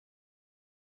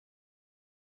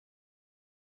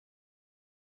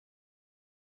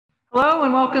Hello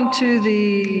and welcome to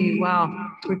the,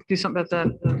 wow, we could do something about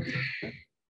that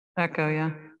echo,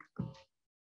 yeah.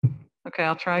 Okay,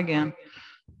 I'll try again.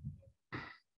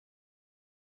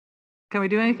 Can we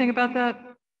do anything about that?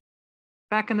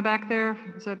 Back in the back there?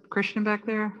 Is that Christian back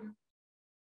there?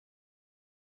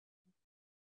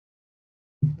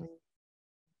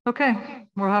 Okay,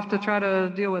 we'll have to try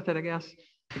to deal with it, I guess.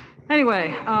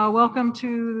 Anyway, welcome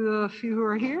to the few who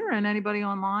are here and anybody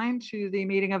online to the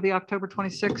meeting of the October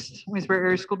 26th Williamsburg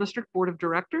Area School District Board of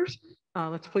Directors.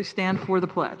 Let's please stand for the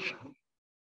pledge.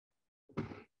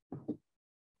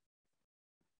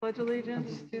 Pledge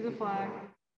allegiance to the flag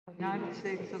of the United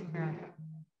States of America,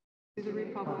 to the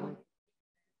republic,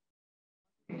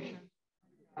 nation,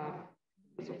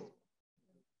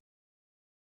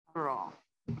 for all.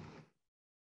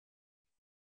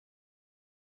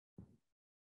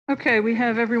 Okay, we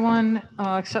have everyone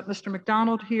except Mr.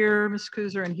 McDonald here, Ms.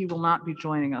 Kuzer, and he will not be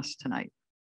joining us tonight.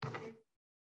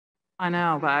 I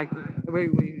know, but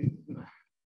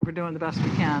we're doing the best we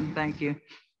can. Thank you.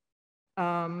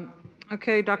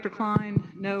 Okay, Dr. Klein,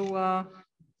 no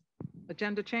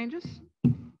agenda changes?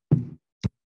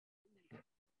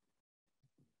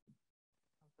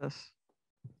 This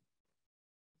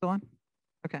go on?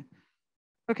 Okay.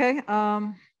 Okay,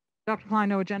 Dr. Klein,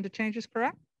 no agenda changes,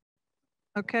 correct?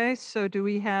 Okay, so do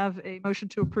we have a motion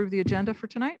to approve the agenda for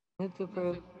tonight? Move to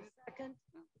approve. Second.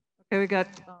 Okay, we got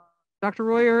Dr.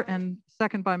 Royer and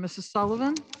second by Mrs.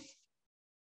 Sullivan.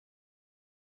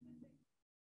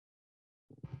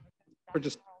 We're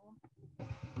just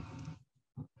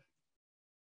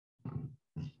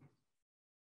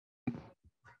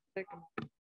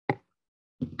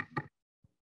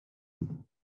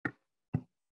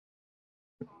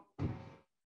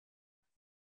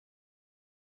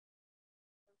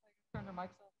turn their mics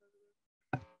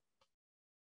off.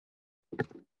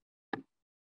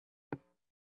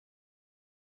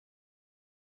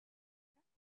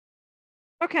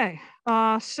 Okay,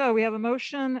 so we have a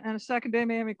motion and a second.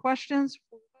 Anybody have any questions?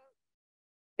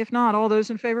 If not, all those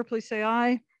in favor, please say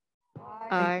aye.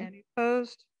 Aye. Any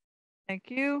opposed? Thank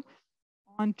you.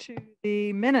 On to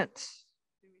the minutes.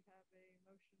 Do we have a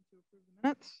motion to approve the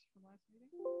minutes from last meeting?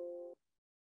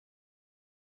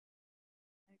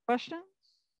 Any questions?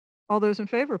 All those in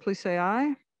favor, please say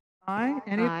aye. Aye.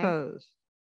 Any Aye. opposed?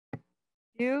 Thank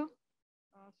you.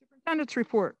 Superintendent's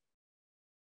report.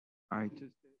 all right. Just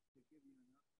to give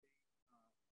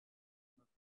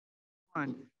you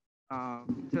an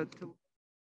update.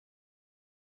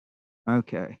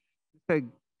 Okay. Just to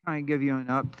kind of give you an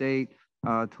update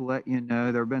to let you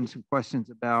know, there have been some questions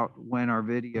about when our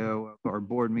video of our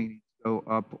board meetings go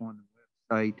up on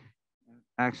the website.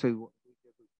 Actually, we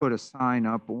put a sign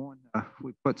up on,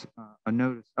 we put a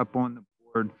notice up on the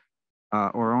board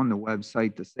or on the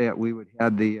website to say that we would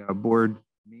have the board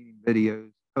meeting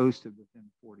videos posted within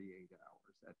 48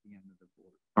 hours at the end of the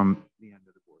board, from the end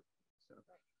of the board.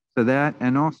 So that,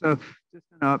 and also just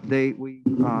an update, we,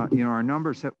 our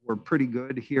numbers were pretty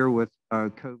good here with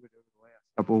COVID over the last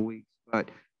couple of weeks, but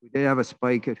we did have a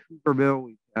spike at Hooverville.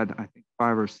 We had, I think,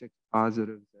 5 or 6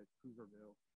 positives at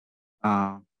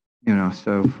Hooverville,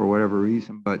 so for whatever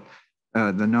reason, but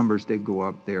the numbers did go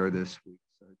up there this week.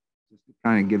 So just to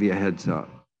kind of give you a heads up.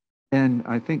 And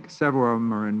I think several of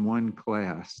them are in one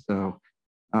class. So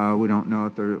we don't know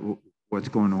if they're, what's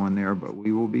going on there, but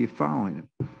we will be following it.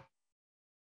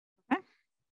 Okay.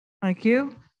 Thank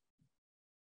you.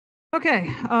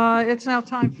 Okay, it's now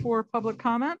time for public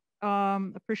comment.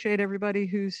 Appreciate everybody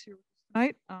who's here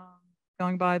tonight.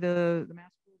 Going by the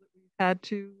mask rule that we've had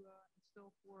to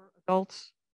instill for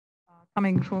adults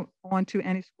coming on to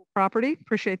any school property.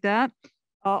 Appreciate that.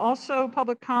 Also,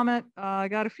 public comment. I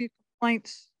got a few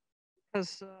complaints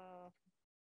because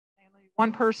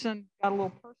one person got a little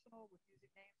personal with using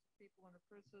names of people under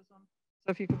criticism.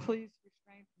 So if you could please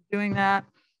refrain from doing that,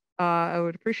 I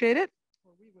would appreciate it,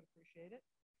 or we would appreciate it.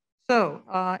 So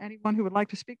anyone who would like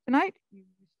to speak tonight, you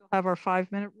still have our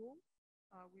 5-minute rule.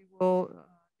 We will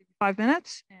give you 5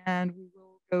 minutes and we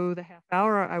will go the half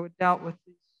hour. I would doubt with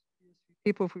these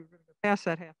people if we were going to go past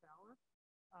that half hour.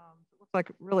 It looks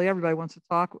like really everybody wants to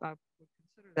talk. I would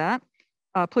consider that.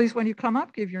 Please, when you come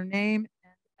up, give your name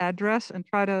and address and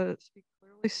try to speak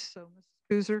clearly so Mrs.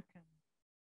 Kuzer can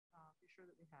be sure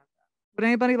that we have that. Would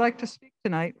anybody like to speak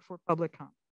tonight for public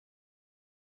comment?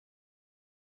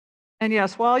 And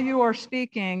yes, while you are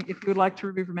speaking, if you would like to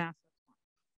remove your mask.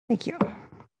 Thank you.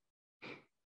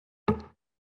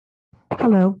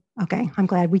 Hello. Okay, I'm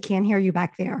glad we can hear you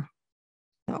back there.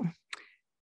 So,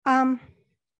 I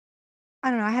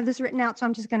don't know. I have this written out, so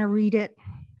I'm just going to read it.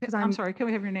 I'm sorry. Can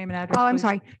we have your name and address? Oh, I'm please?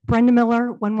 sorry. Brenda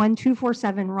Miller,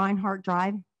 11247 Reinhardt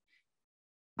Drive.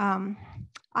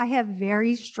 I have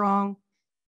very strong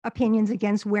opinions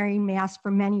against wearing masks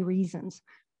for many reasons.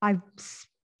 I've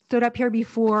stood up here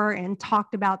before and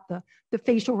talked about the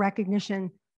facial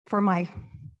recognition for my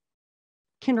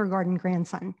kindergarten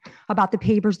grandson, about the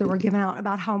papers that were given out,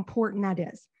 about how important that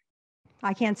is.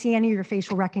 I can't see any of your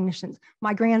facial recognitions.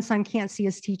 My grandson can't see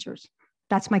his teachers.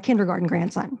 That's my kindergarten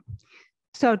grandson.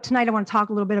 So tonight I want to talk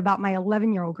a little bit about my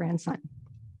 11-year-old grandson.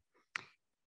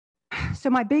 So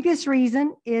my biggest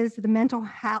reason is the mental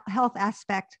health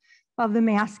aspect of the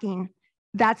masking.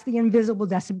 That's the invisible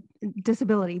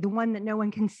disability, the one that no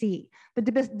one can see. The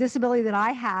disability that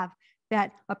I have,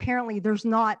 that apparently there's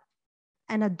not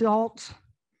an adult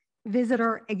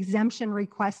visitor exemption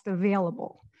request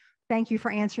available. Thank you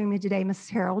for answering me today, Mrs.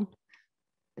 Harold.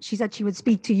 She said she would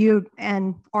speak to you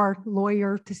and our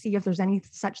lawyer to see if there's any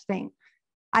such thing.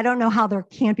 I don't know how there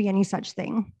can't be any such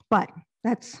thing, but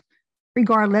that's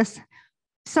regardless.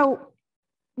 So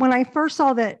when I first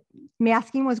saw that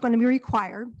masking was going to be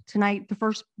required, tonight, the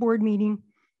first board meeting,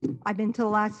 I've been to the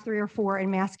last 3 or 4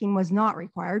 and masking was not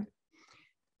required.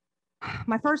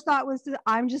 My first thought was that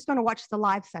I'm just going to watch the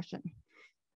live session.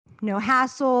 No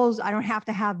hassles. I don't have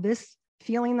to have this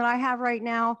feeling that I have right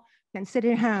now and sit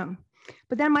at home.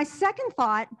 But then my second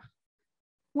thought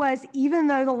was, even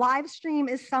though the live stream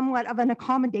is somewhat of an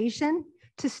accommodation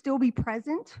to still be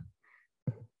present,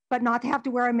 but not to have to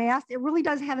wear a mask, it really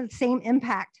does have the same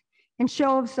impact and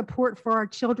show of support for our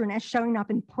children as showing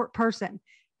up in person.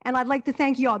 And I'd like to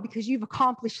thank you all because you've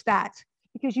accomplished that,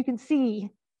 because you can see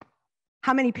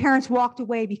how many parents walked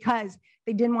away because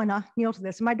they didn't want to kneel to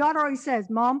this. And my daughter always says,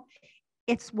 Mom,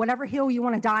 it's whatever hill you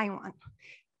want to die on.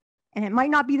 And it might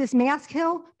not be this mask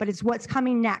hill, but it's what's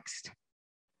coming next.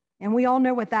 And we all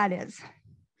know what that is.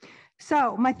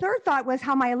 So my third thought was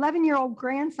how my 11-year-old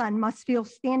grandson must feel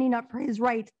standing up for his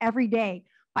rights every day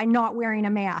by not wearing a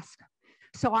mask.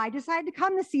 So I decided to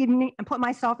come this evening and put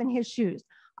myself in his shoes.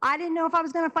 I didn't know if I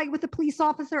was going to fight with a police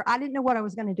officer. I didn't know what I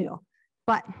was going to do,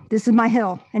 but this is my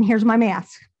hill and here's my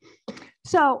mask.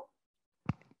 So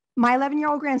my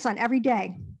 11-year-old grandson, every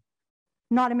day,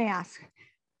 not a mask.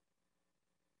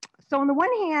 So on the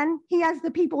one hand, he has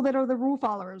the people that are the rule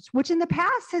followers, which in the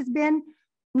past has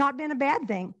not been a bad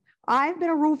thing. I've been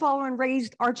a rule follower and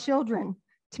raised our children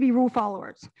to be rule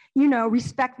followers. You know,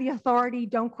 respect the authority,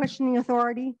 don't question the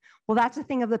authority. Well, that's a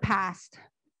thing of the past.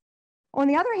 On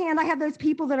the other hand, I have those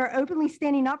people that are openly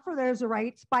standing up for those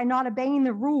rights by not obeying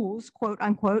the rules, quote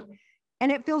unquote,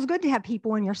 and it feels good to have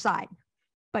people on your side.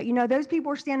 But you know, those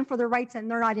people are standing for their rights and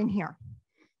they're not in here.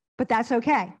 But that's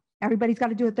okay. Everybody's got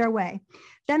to do it their way.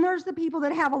 Then there's the people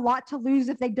that have a lot to lose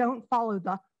if they don't follow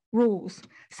the rules,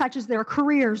 such as their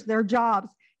careers, their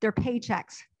jobs, their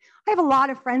paychecks. I have a lot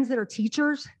of friends that are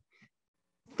teachers.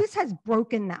 This has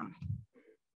broken them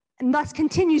and thus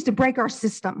continues to break our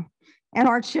system and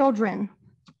our children.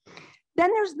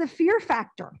 Then there's the fear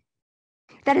factor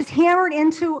that is hammered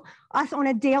into us on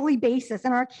a daily basis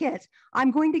and our kids.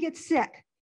 I'm going to get sick.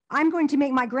 I'm going to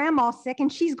make my grandma sick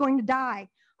and she's going to die.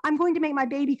 I'm going to make my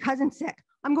baby cousin sick.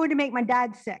 I'm going to make my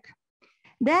dad sick.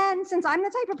 Then, since I'm the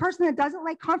type of person that doesn't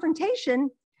like confrontation,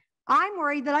 I'm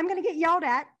worried that I'm going to get yelled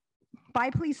at by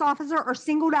a police officer or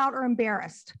singled out or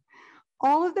embarrassed.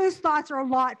 All of those thoughts are a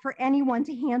lot for anyone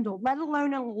to handle, let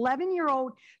alone an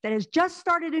 11-year-old that has just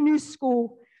started a new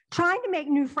school, trying to make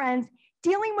new friends,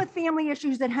 dealing with family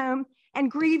issues at home,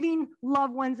 and grieving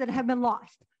loved ones that have been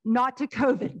lost, not to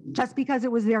COVID, just because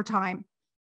it was their time.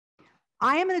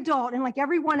 I am an adult, and like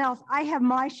everyone else, I have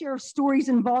my share of stories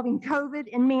involving COVID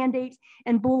and mandates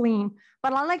and bullying,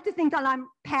 but I like to think that I'm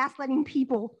past letting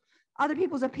other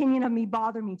people's opinion of me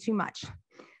bother me too much.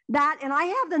 That, and I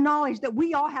have the knowledge that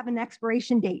we all have an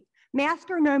expiration date,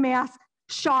 mask or no mask,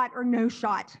 shot or no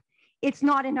shot. It's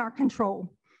not in our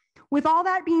control. With all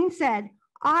that being said,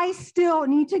 I still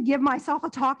need to give myself a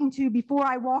talking to before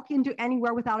I walk into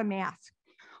anywhere without a mask.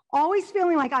 Always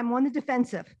feeling like I'm on the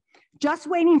defensive, just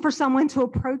waiting for someone to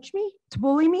approach me, to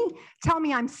bully me, tell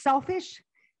me I'm selfish,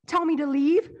 tell me to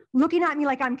leave, looking at me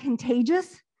like I'm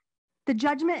contagious. The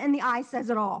judgment in the eye says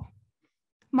it all.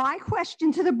 My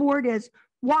question to the board is,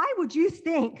 why would you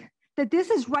think that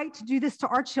this is right to do this to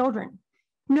our children?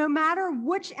 No matter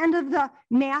which end of the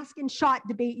mask and shot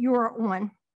debate you are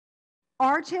on,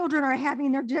 our children are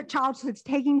having their childhoods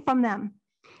taken from them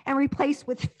and replaced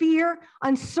with fear,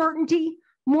 uncertainty,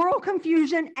 moral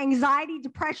confusion, anxiety,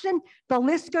 depression, the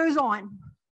list goes on.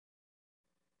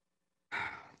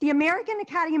 The American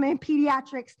Academy of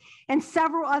Pediatrics and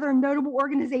several other notable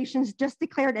organizations just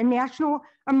declared a national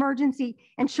emergency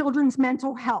in children's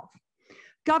mental health.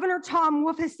 Governor Tom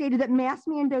Wolf has stated that mask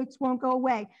mandates won't go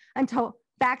away until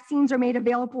vaccines are made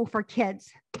available for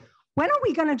kids. When are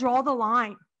we going to draw the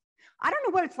line? I don't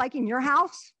know what it's like in your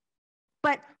house,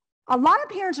 but a lot of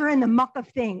parents are in the muck of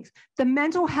things. The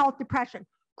mental health, depression,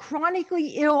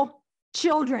 chronically ill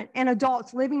children and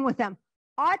adults living with them,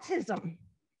 autism,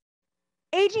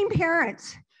 aging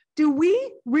parents. Do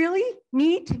we really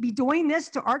need to be doing this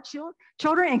to our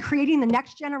children and creating the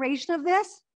next generation of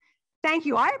this? Thank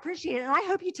you. I appreciate it. And I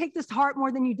hope you take this to heart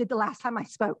more than you did the last time I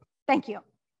spoke. Thank you.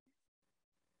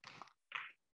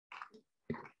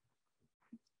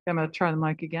 I'm going to try the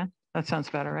mic again. That sounds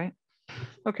better, right?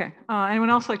 Okay. Anyone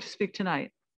else like to speak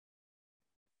tonight?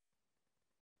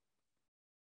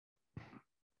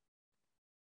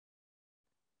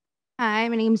 Hi,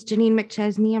 my name is Janine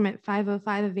McChesney. I'm at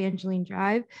 505 Evangeline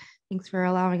Drive. Thanks for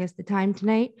allowing us the time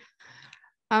tonight.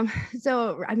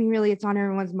 So, I mean, really, it's on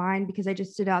everyone's mind because I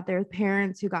just stood out there with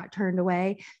parents who got turned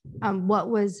away. What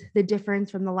was the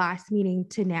difference from the last meeting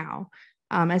to now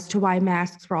as to why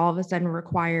masks were all of a sudden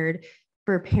required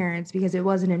for parents because it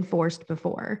wasn't enforced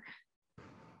before?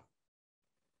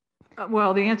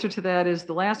 Well, the answer to that is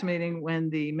the last meeting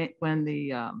when the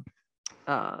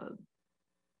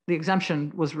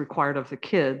exemption was required of the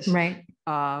kids. Right.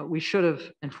 We should have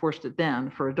enforced it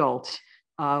then for adults.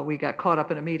 We got caught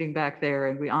up in a meeting back there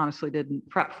and we honestly didn't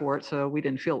prep for it. So we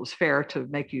didn't feel it was fair to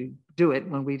make you do it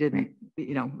when we didn't,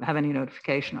 have any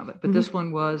notification of it. But this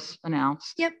one was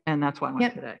announced. Yep. And that's why I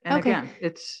went today. And again,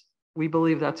 we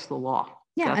believe that's the law.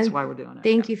 Yeah, that's why we're doing it.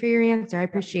 Thank you for your answer. I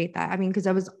appreciate that. I mean, because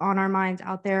I was on our minds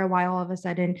out there why all of a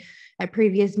sudden at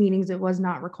previous meetings, it was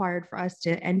not required for us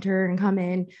to enter and come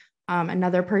in.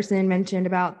 Another person mentioned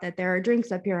about that there are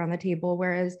drinks up here on the table,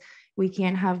 whereas we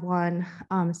can't have one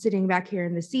sitting back here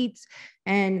in the seats.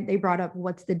 And they brought up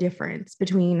what's the difference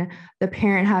between the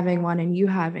parent having one and you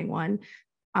having one.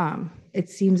 It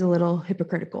seems a little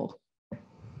hypocritical.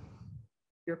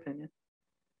 Your opinion.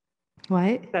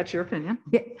 What? That's your opinion.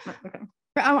 Yeah. Okay.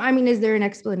 I mean, is there an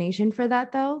explanation for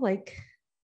that though? Like,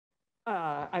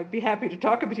 I'd be happy to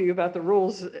talk to you about the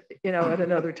rules, at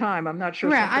another time. I'm not sure.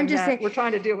 Right. I'm just saying we're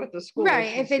trying to deal with the school.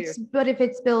 Right. But if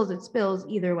it spills, it spills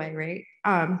either way. Right.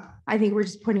 I think we're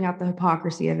just pointing out the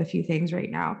hypocrisy of a few things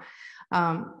right now.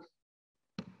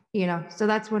 So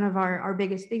that's one of our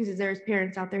biggest things is there's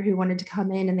parents out there who wanted to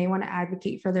come in and they want to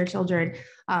advocate for their children.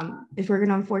 If we're going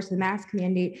to enforce the mask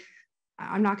mandate,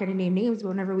 I'm not going to name names, but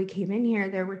whenever we came in here,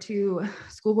 there were 2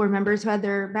 school board members who had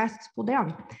their masks pulled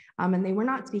down and they were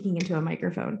not speaking into a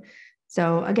microphone.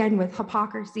 So again, with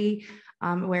hypocrisy,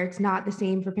 where it's not the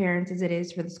same for parents as it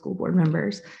is for the school board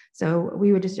members. So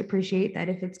we would just appreciate that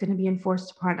if it's going to be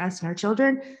enforced upon us and our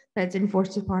children, that's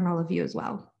enforced upon all of you as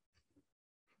well.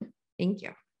 Thank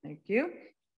you. Thank you.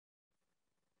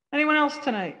 Anyone else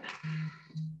tonight?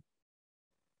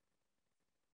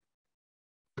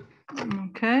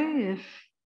 Okay, if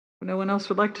no one else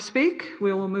would like to speak,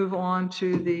 we will move on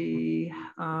to the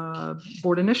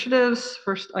board initiatives.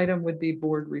 First item would be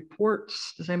board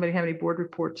reports. Does anybody have any board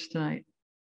reports tonight?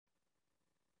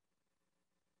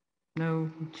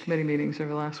 No committee meetings over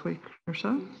the last week or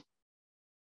so?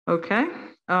 Okay,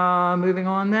 moving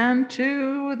on then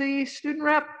to the student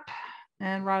rep,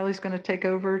 and Riley's going to take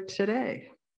over today.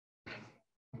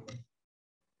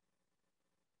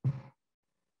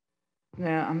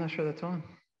 Yeah, I'm not sure that's on.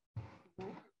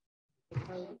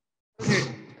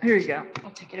 Here you go.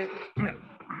 I'll take it over. Yeah.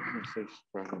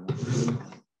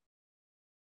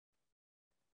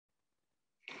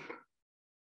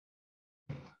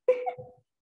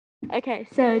 Okay,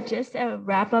 so just a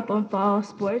wrap up on fall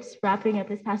sports, wrapping up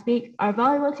this past week. Our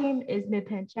volleyball team is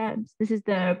Mid-Penn champs. This is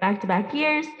the back-to-back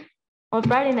years. On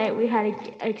Friday night, we had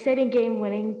an exciting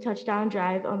game-winning touchdown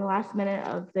drive on the last minute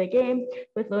of the game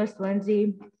with Lois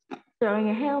Lindsay throwing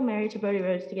a Hail Mary to Brody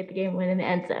Rhodes to get the game win in the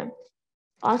end zone.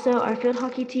 Also, our field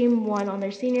hockey team won on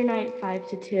their senior night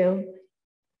 5-2.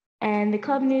 And the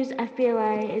club news,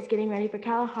 FBLA is getting ready for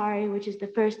Kalahari, which is the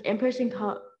first in-person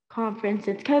conference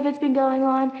since COVID's been going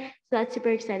on. So that's super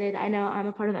excited. I know I'm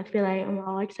a part of FBLA and we're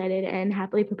all excited and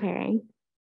happily preparing.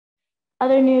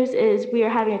 Other news is we are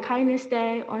having a kindness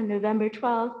day on November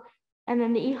 12th. And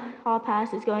then the e-hall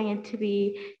pass is going to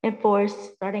be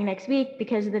enforced starting next week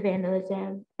because of the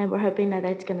vandalism. And we're hoping that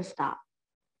it's going to stop.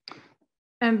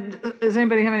 And does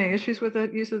anybody have any issues with the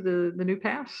use of the new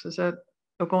pass? Is that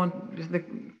going, is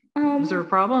there a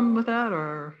problem with that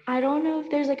or? I don't know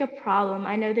if there's like a problem.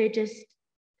 I know the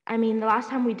last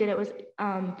time we did it was,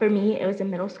 for me, it was in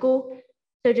middle school.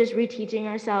 So just reteaching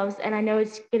ourselves. And I know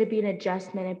it's going to be an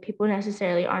adjustment and people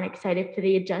necessarily aren't excited for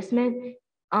the adjustment.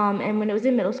 And when it was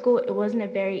in middle school, it wasn't a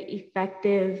very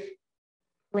effective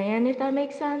plan, if that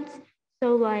makes sense.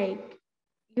 So like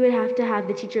you would have to have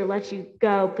the teacher let you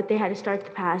go, but they had to start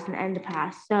the pass and end the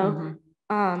pass. So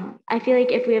I feel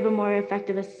like if we have a more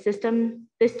effective system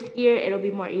this year, it'll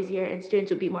be more easier and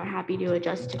students will be more happy to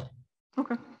adjust to.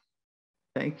 Okay.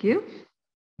 Thank you.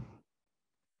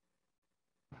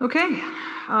 Okay,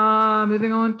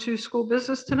 moving on to school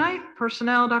business tonight.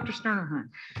 Personnel, Dr. Sternerheim.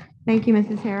 Thank you,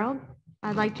 Mrs. Harold.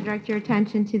 I'd like to direct your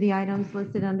attention to the items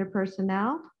listed under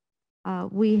personnel.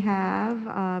 We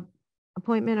have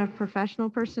appointment of professional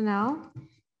personnel.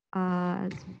 I'm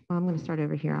going to start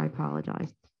over here. I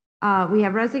apologize. We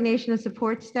have resignation of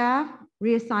support staff,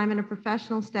 reassignment of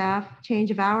professional staff,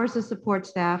 change of hours of support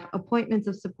staff, appointments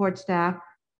of support staff,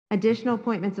 additional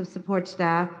appointments of support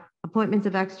staff, appointments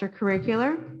of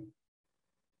extracurricular.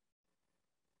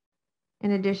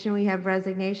 In addition, we have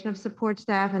resignation of support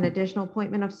staff and additional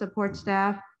appointment of support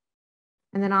staff.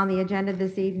 And then on the agenda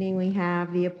this evening, we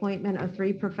have the appointment of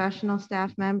 3 professional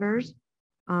staff members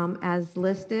as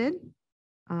listed.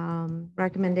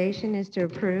 Recommendation is to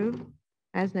approve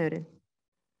as noted.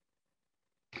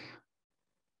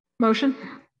 Motion?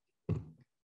 Move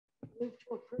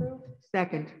to approve.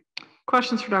 Second.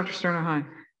 Questions for Dr. Sternerheim?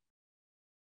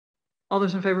 All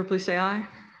those in favor, please say aye.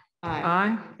 Aye.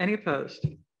 Aye. Any opposed?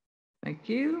 Thank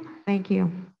you. Thank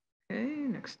you. Okay,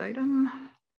 next item.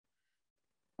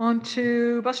 On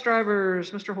to bus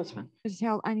drivers, Mr. Holtzman. Mrs.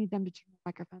 Harold, I need them to turn their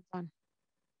microphones on.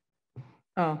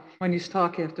 Oh, when you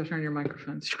talk, you have to turn your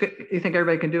microphones. You think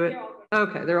everybody can do it?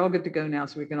 Okay, they're all good to go now,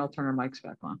 so we can all turn our mics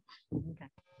back on.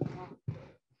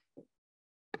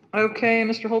 Okay,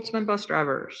 Mr. Holtzman, bus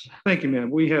drivers. Thank you, ma'am.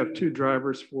 We have 2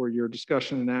 drivers for your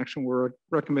discussion and action. We're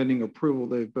recommending approval.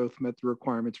 They've both met the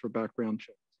requirements for background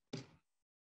checks.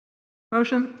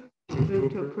 Motion?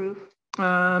 Move to approve.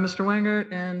 Mr.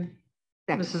 Wangert and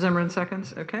Second. Mrs. Zimmerman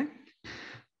seconds. Okay.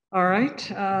 All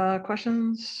right.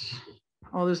 Questions?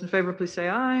 All those in favor, please say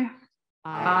aye.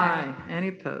 Aye. Any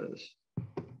opposed?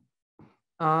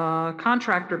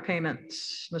 Contractor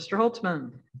payments, Mr.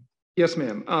 Holtzman. Yes,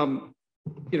 ma'am.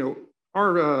 You know,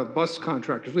 our bus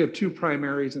contractors, we have 2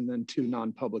 primaries and then 2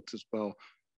 non-publics as well.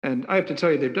 And I have to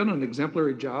tell you, they've done an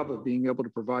exemplary job of being able to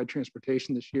provide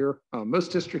transportation this year.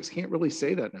 Most districts can't really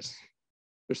say that necessarily.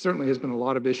 There certainly has been a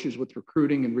lot of issues with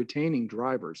recruiting and retaining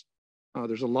drivers.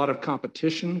 There's a lot of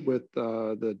competition with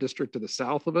the district to the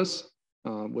south of us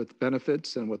with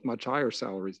benefits and with much higher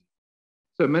salaries.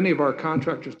 So many of our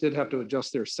contractors did have to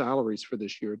adjust their salaries for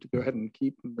this year to go ahead and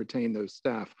keep and retain those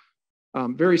staff.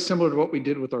 Very similar to what we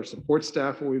did with our support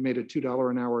staff, where we made a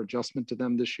 $2 an hour adjustment to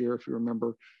them this year, if you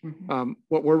remember.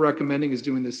 What we're recommending is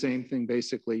doing the same thing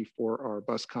basically for our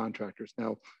bus contractors.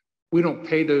 Now, we don't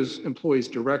pay those employees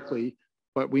directly,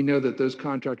 but we know that those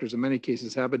contractors in many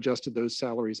cases have adjusted those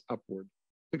salaries upward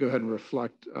to go ahead and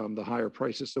reflect the higher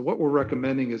prices. So what we're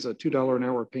recommending is a $2 an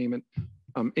hour payment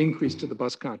increase to the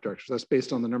bus contractors. That's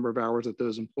based on the number of hours that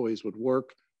those employees would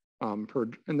work, and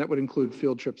that would include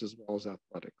field trips as well as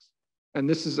athletics. And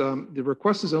this is, the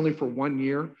request is only for 1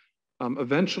 year.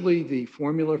 Eventually, the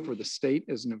formula for the state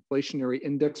is an inflationary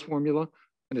index formula,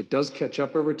 and it does catch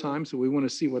up over time. So we want to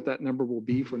see what that number will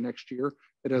be for next year.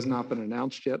 It has not been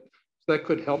announced yet. So that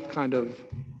could help kind of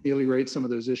ameliorate some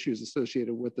of those issues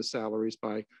associated with the salaries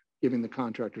by giving the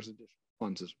contractors additional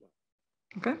funds as well.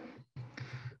 Okay.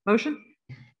 Motion?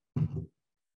 Move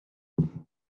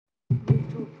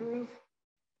to approve.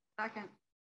 Second.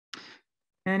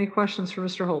 Any questions for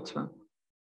Mr. Holtzman?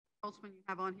 Holtzman, you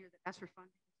have on here that that's for funding.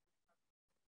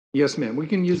 Yes, ma'am. We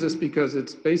can use this because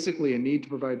it's basically a need to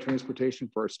provide transportation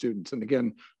for our students. And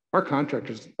again, our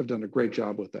contractors have done a great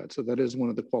job with that. So that is one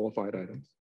of the qualified items.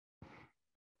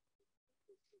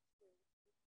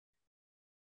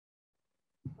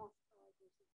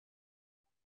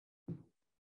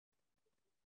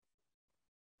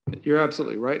 You're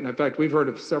absolutely right. And in fact, we've heard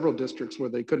of several districts where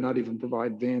they could not even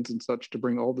provide vans and such to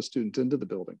bring all the students into the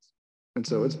buildings. And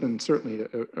so it's been certainly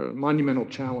a monumental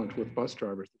challenge with bus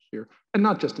drivers this year, and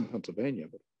not just in Pennsylvania,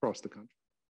 but across the country.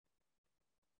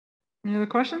 Any other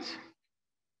questions?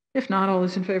 If not, all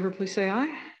those in favor, please say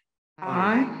aye.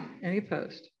 Aye. Any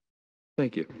opposed?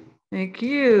 Thank you. Thank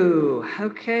you.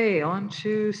 Okay, on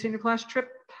to senior class trip,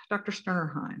 Dr.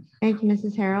 Sternerheim. Thank you,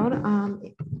 Mrs. Harold.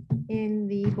 In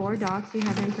the board docs, you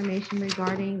have information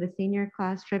regarding the senior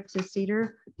class trip to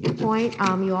Cedar Point.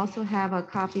 You also have a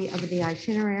copy of the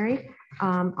itinerary.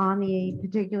 On the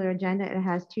particular agenda, it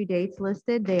has 2 dates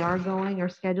listed. They are going or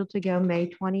scheduled to go May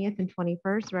 20th and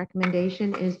 21st.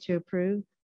 Recommendation is to approve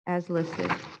as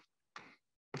listed.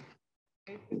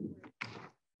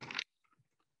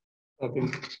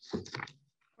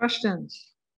 Questions?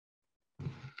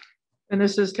 And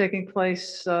this is taking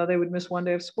place, they would miss 1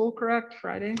 day of school, correct?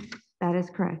 Friday? That is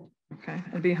correct. Okay,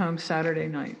 and be home Saturday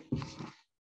night.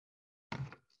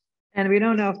 And we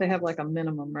don't know if they have like a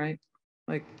minimum, right?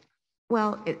 Like,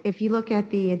 Well, if you look at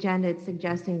the agenda, it's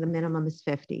suggesting the minimum is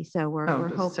 50. So we're does it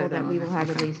say hopeful that that on we there? will have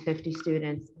at Okay. least 50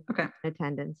 students Okay. in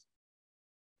attendance.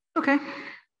 Okay.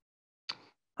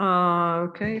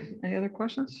 Okay. Any other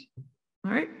questions?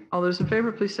 All right. All those in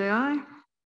favor, please say aye.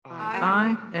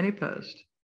 Aye. Any opposed?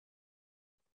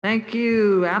 Thank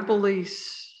you. Apple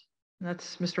lease.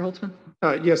 That's Mr. Holtzman.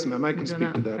 Yes, ma'am, I can You're speak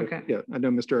to doing that. that? Okay. Yeah, I know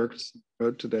Mr. Erickson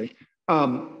wrote today.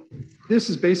 This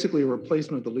is basically a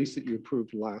replacement of the lease that you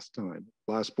approved last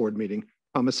board meeting.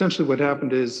 Essentially what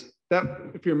happened is that,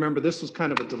 if you remember, this was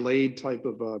kind of a delayed type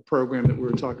of program that we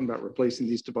were talking about replacing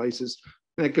these devices.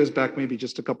 And that goes back maybe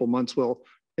just a couple months. Well,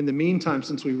 in the meantime,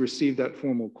 since we received that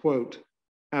formal quote,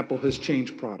 Apple has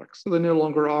changed products. So they no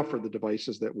longer offer the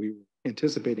devices that we were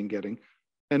anticipating getting.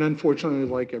 And unfortunately,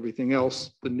 like everything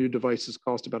else, the new devices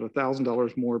cost about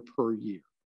 $1,000 more per year.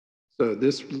 So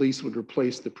this lease would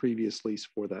replace the previous lease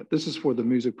for that. This is for the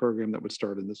music program that would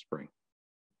start in the spring.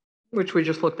 Which we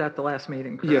just looked at the last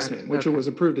meeting, correct? Yes, ma'am, which Okay. was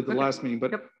approved at the Okay. last meeting,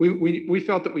 but Yep. we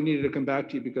felt that we needed to come back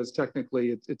to you because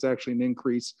technically it's actually an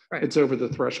increase. Right. It's over the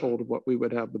threshold of what we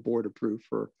would have the board approve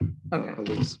for Okay. a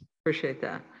lease. Appreciate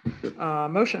that. Sure.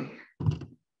 Motion.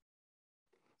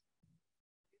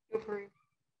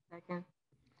 Second.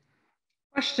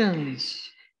 Questions?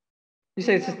 You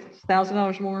say it's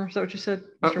 $1,000 more? Is that what you said?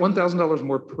 Mr. Holtzman? $1,000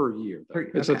 more per year. Though.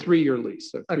 It's a Okay. 3-year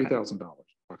lease, so Okay. $3,000.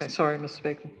 Okay, sorry, Mr.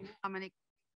 Baker. How many?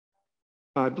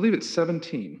 I believe it's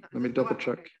 17. Let me double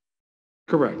check.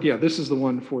 Correct. Yeah, this is the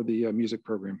one for the music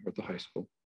program at the high school.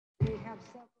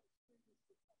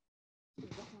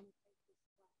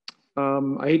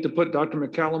 I hate to put Dr.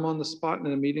 McCallum on the spot in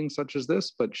a meeting such as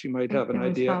this, but she might have an Can we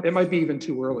idea. stop? It might be even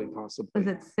too early, possibly. Was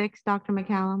it 6, Dr.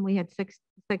 McCallum? We had 6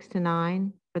 to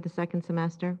 9 for the second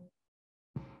semester.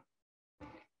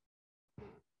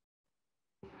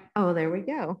 Oh, there we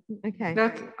go. Okay.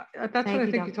 That's what I Thank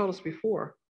you, think you Doc. told us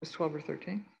before. It was 12 or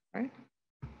 13, right?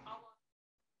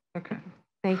 Okay.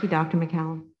 Thank you, Dr.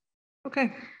 McCallum.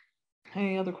 Okay.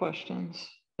 Any other questions?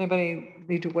 Anybody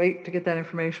need to wait to get that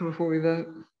information before we vote?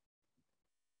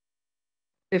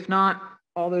 If not,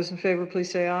 all those in favor, please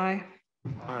say aye.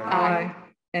 Aye.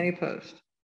 Any opposed?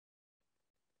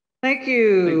 Thank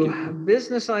you. Thank you.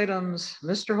 Business items,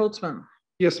 Mr. Holtzman.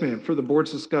 Yes, ma'am. For the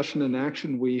board's discussion and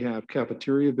action, we have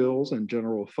cafeteria bills and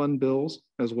general fund bills,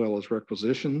 as well as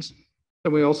requisitions.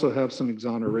 And we also have some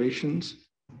exonerations.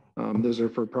 Those are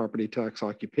for property tax,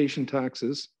 occupation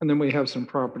taxes. And then we have some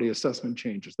property assessment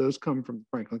changes. Those come from the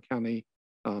Franklin County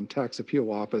Tax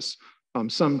Appeal Office.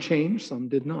 Some changed, some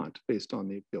did not, based on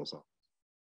the appeals office.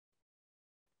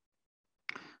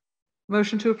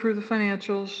 Motion to approve the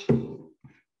financials.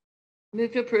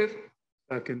 Move to approve.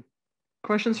 Second.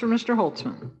 Questions for Mr.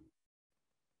 Holtzman?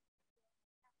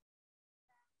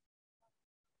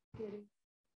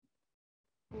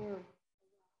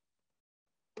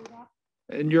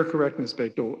 And you're correct, Ms.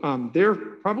 Bechtel. They're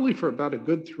probably for about a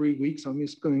good 3 weeks,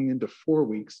 almost going into 4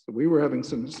 weeks. We were having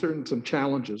some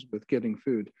challenges with getting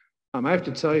food. I have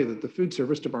to tell you that the food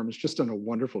service department has just done a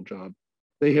wonderful job.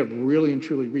 They have really and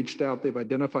truly reached out. They've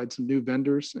identified some new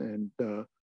vendors and to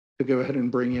go ahead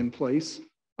and bring in place.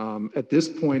 At this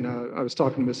point, I was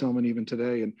talking to Ms. Hellman even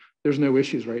today, and there's no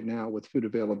issues right now with food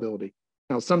availability.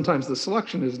 Now, sometimes the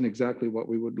selection isn't exactly what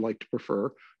we would like to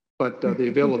prefer, but the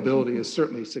availability is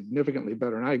certainly significantly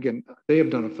better. And again, they have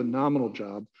done a phenomenal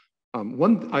job.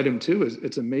 One item too is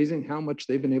it's amazing how much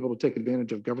they've been able to take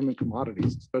advantage of government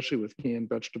commodities, especially with canned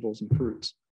vegetables and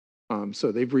fruits.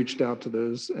 So they've reached out to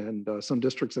those, and some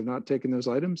districts have not taken those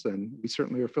items, and we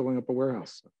certainly are filling up a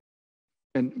warehouse.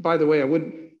 And by the way, I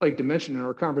would like to mention in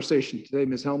our conversation today,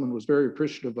 Ms. Hellman was very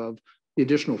appreciative of the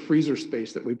additional freezer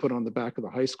space that we put on the back of the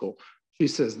high school. She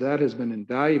says that has been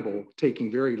invaluable,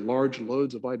 taking very large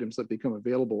loads of items that become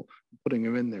available, putting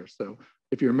them in there. So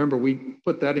if you remember, we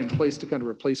put that in place to kind of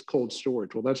replace cold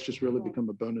storage. Well, that's just really become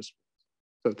a bonus.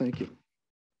 So thank you.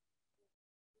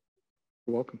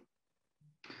 You're welcome.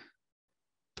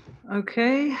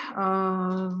 Okay. Do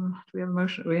we have a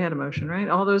motion? We had a motion, right?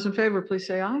 All those in favor, please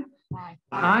say aye. Aye.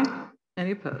 Aye.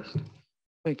 Any opposed?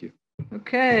 Thank you.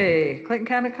 Okay. Clayton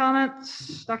County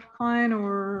comments, Dr. Klein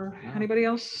or anybody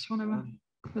else want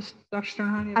to? Dr.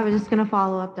 Sternheim? I was just going to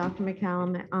follow up. Dr.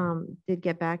 McCallum did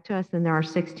get back to us, and there are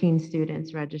 16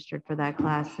 students registered for that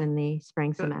class in the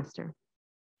spring semester.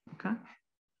 Okay.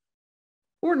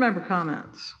 Board member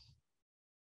comments.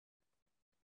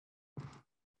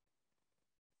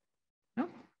 No?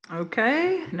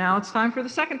 Okay, now it's time for the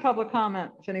second public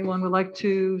comment. If anyone would like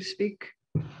to speak,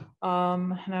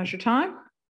 now's your time.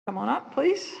 Come on up,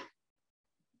 please.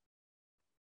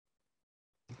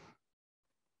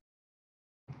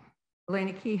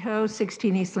 Elena Kehoe,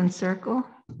 16 Eastland Circle.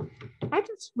 I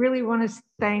just really want to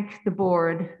thank the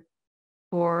board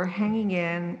for hanging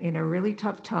in a really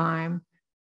tough time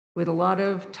with a lot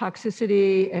of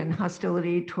toxicity and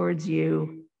hostility towards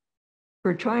you,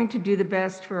 for trying to do the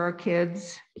best for our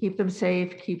kids, keep them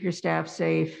safe, keep your staff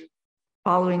safe,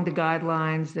 following the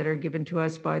guidelines that are given to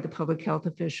us by the public health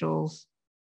officials,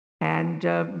 and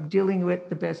dealing with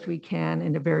the best we can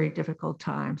in a very difficult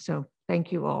time. So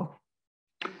thank you all.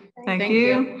 Thank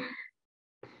you.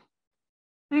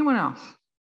 Anyone else?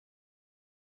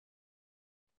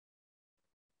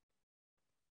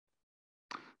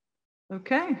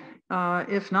 Okay,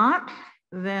 if not,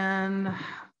 then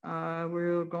are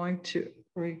we going to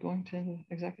the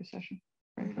executive session?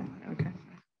 Right. Okay.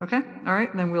 Okay. All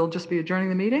right. Then we'll just be adjourning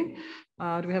the meeting.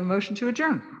 Do we have a motion to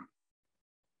adjourn?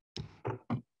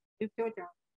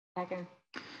 Second.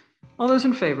 All those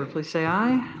in favor, please say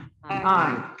aye.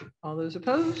 Aye. All those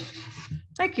opposed?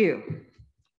 Thank you.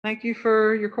 Thank you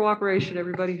for your cooperation,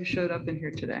 everybody who showed up in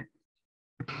here today.